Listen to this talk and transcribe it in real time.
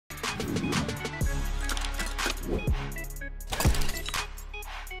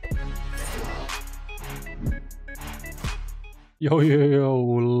Yo, yo, yo,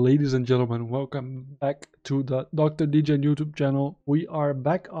 ladies and gentlemen, welcome back to the Dr. DJ YouTube channel. We are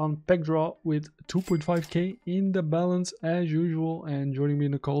back on Packdraw with 2.5k in the balance as usual, and joining me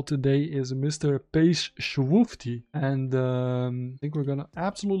in the call today is Mr. Pace Schwoofty. And I think we're gonna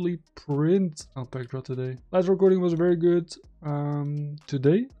absolutely print on Packdraw today. Last recording was very good.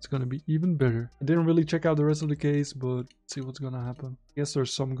 Today it's gonna be even better. I didn't really check out the rest of the case, but see what's gonna happen. I guess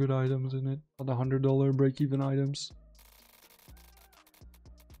there's some good items in it, not the $100 break-even items.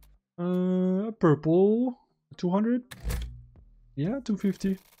 Purple 200, yeah,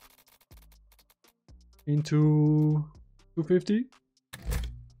 250 into 250.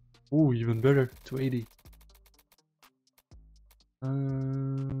 Oh, even better, 280.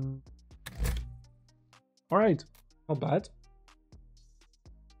 All right, not bad.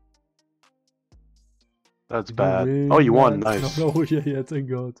 That's bad. Oh, you won. Nice. No, yeah, thank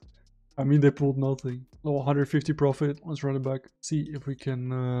God. I mean, they pulled nothing. Little 150 profit. Let's run it back. See if we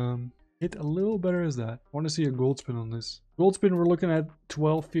can hit a little better as that. I want to see a gold spin on this. Gold spin, we're looking at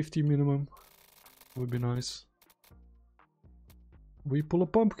 1250 minimum. Would be nice. We pull a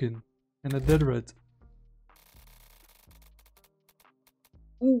pumpkin and a dead red.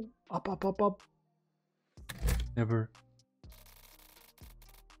 Ooh, up. Never.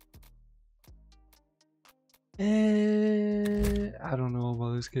 I don't know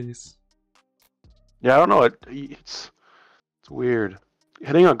about this case. Yeah, I don't know. It's weird.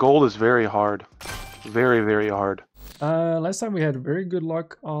 Hitting a gold is very hard. Very, very hard. Last time we had very good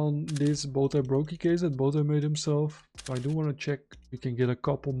luck on this Botai Brokey case that Botai made himself. So I do want to check if we can get a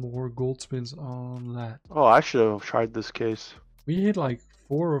couple more gold spins on that. Oh, I should have tried this case. We hit like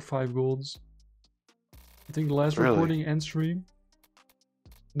 4 or 5 golds. I think the last recording and stream.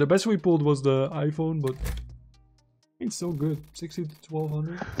 The best we pulled was the iPhone, but it's so good. 60 to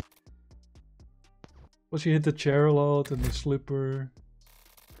 1200. Well, she hit the chair a lot and the slipper.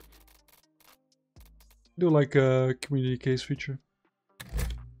 Do like a community case feature.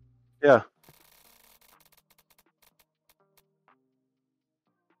 Yeah.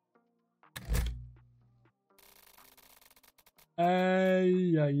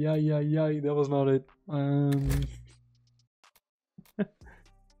 That was not it.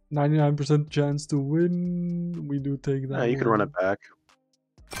 99% chance to win. We do take that. Yeah, you can run it back.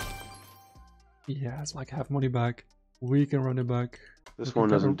 Yeah, it's like half money back. We can run it back. This one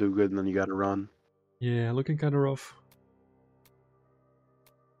doesn't do good, and then you gotta run. Yeah, looking kind of rough.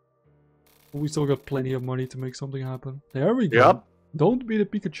 We still got plenty of money to make something happen. There we go. Yep. Don't be the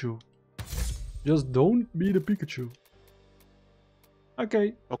Pikachu. Just don't be the Pikachu.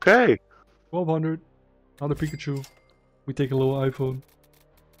 Okay. Okay. 1200. Not a Pikachu. We take a little iPhone.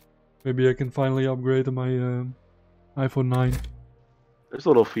 Maybe I can finally upgrade to my iPhone 9. There's a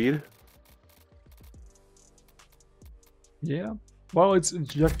little feed. Yeah. Well, it's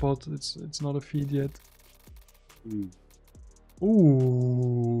jackpot. It's not a feed yet.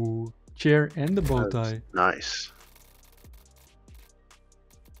 Ooh, chair and the bow tie. Nice.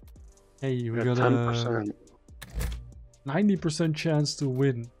 Hey, we got 10%. A 90% chance to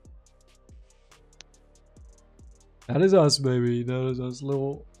win. That is us, baby. That is us.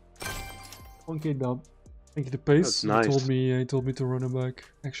 Little 1k dub. Thank you to Pace. Nice. He told me to run it back.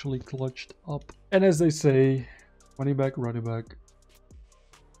 Actually clutched up. And as they say, money back, run it back.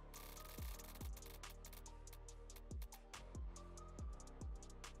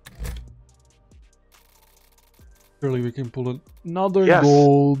 Surely we can pull another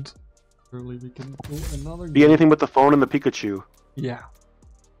gold. Surely we can pull another gold. Be anything but the phone and the Pikachu. Yeah.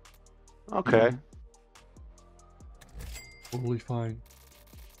 Okay. Totally fine.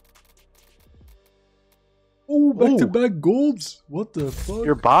 Oh, back-to-back golds. What the fuck?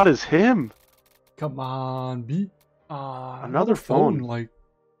 Your bot is him. Come on, B. Another phone. Like,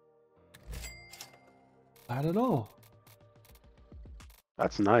 I don't know.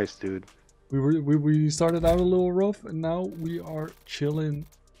 That's nice, dude. We started out a little rough, and now we are chilling.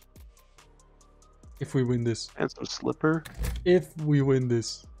 If we win this. And some slipper. If we win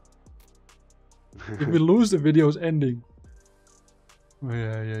this. If we lose, the video's ending. Oh,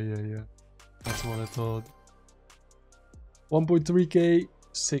 yeah. That's what I thought. 1.3k.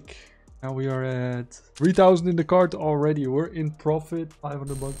 Sick. Now we are at 3,000 in the cart already. We're in profit.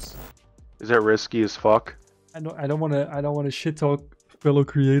 500 bucks. Is that risky as fuck? I don't want to shit talk fellow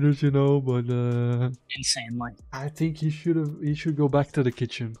creators, you know, but insanely. I think he should go back to the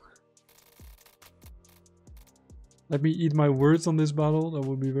kitchen. Let me eat my words on this battle. That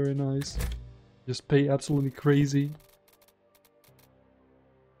would be very nice. Just pay absolutely crazy.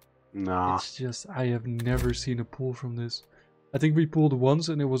 Nah. It's just, I have never seen a pull from this. I think we pulled once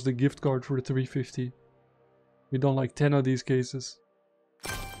and it was the gift card for the 350. We done like 10 of these cases.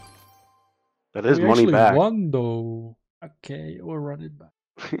 That is we money actually back. won though. Okay, we'll run it back.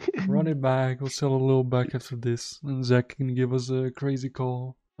 Run it back. We'll sell a little back after this, and Zach can give us a crazy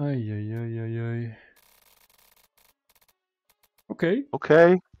call. Ay ay ay ay ay. Okay.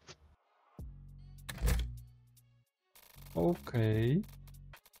 Okay. Okay.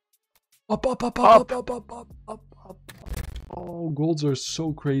 Up, up, up, up, up, up, up, up, up, up. Oh, golds are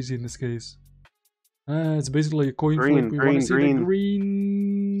so crazy in this case. It's basically a coin Green, flip. We want to see green. the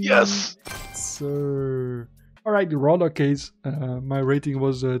green. Yes. Sir. All right, the Ronda case. My rating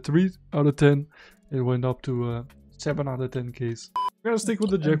was 3 out of 10. It went up to 7 out of 10 case. We're gonna stick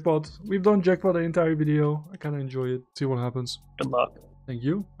with the jackpot. We've done jackpot the entire video. I kind of enjoy it. See what happens. Good luck. Thank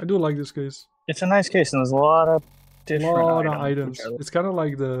you. I do like this case. It's a nice case, and there's a lot of different items. It's kind of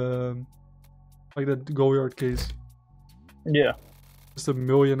like the Goyard case. Yeah. Just a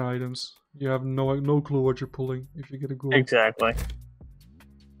million items. You have no clue what you're pulling if you get a gold. Exactly.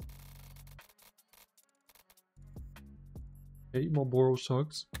 Okay, Marlboro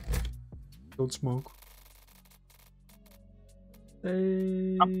sucks. Don't smoke.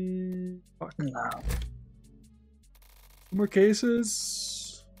 Hey, fuck. No. 2 more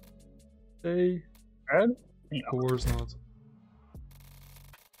cases. Hey. Red? Of course not.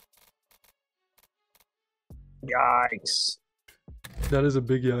 Yikes. That is a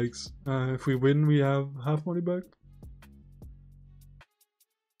big yikes. If we win, we have half money back.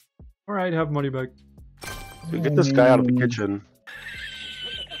 Alright, half money back. Dude, get this guy out of the kitchen.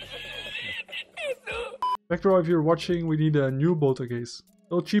 Packdraw, if you're watching, we need a new Botai case.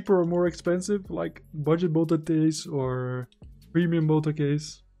 A little cheaper or more expensive, like budget Botai case or premium Botai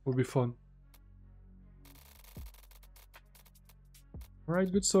case, would be fun.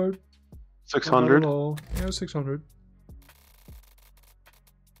 Alright, good start. 600. Yeah, 600.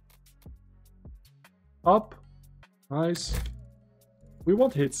 Up. Nice. We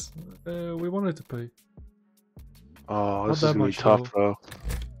want hits. We wanted to pay. Oh, Not this is that gonna be much, tough though.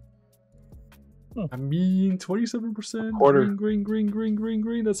 I mean, 27%. Quarter.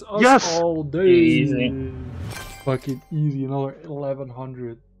 Green. That's us Yes! all day. Easy. Fucking easy. Another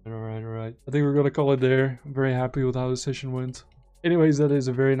 1100. Alright. I think we're gonna call it there. I'm very happy with how the session went. Anyways, that is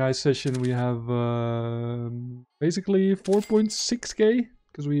a very nice session. We have basically 4.6k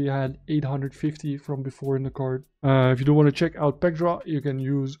because we had 850 from before in the card. If you do want to check out Packdraw, you can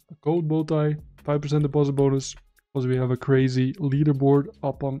use code Botai, 5% deposit bonus. Because we have a crazy leaderboard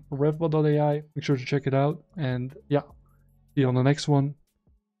up on revbot.ai. Make sure to check it out. And yeah, see you on the next one.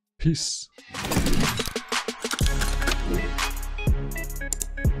 Peace.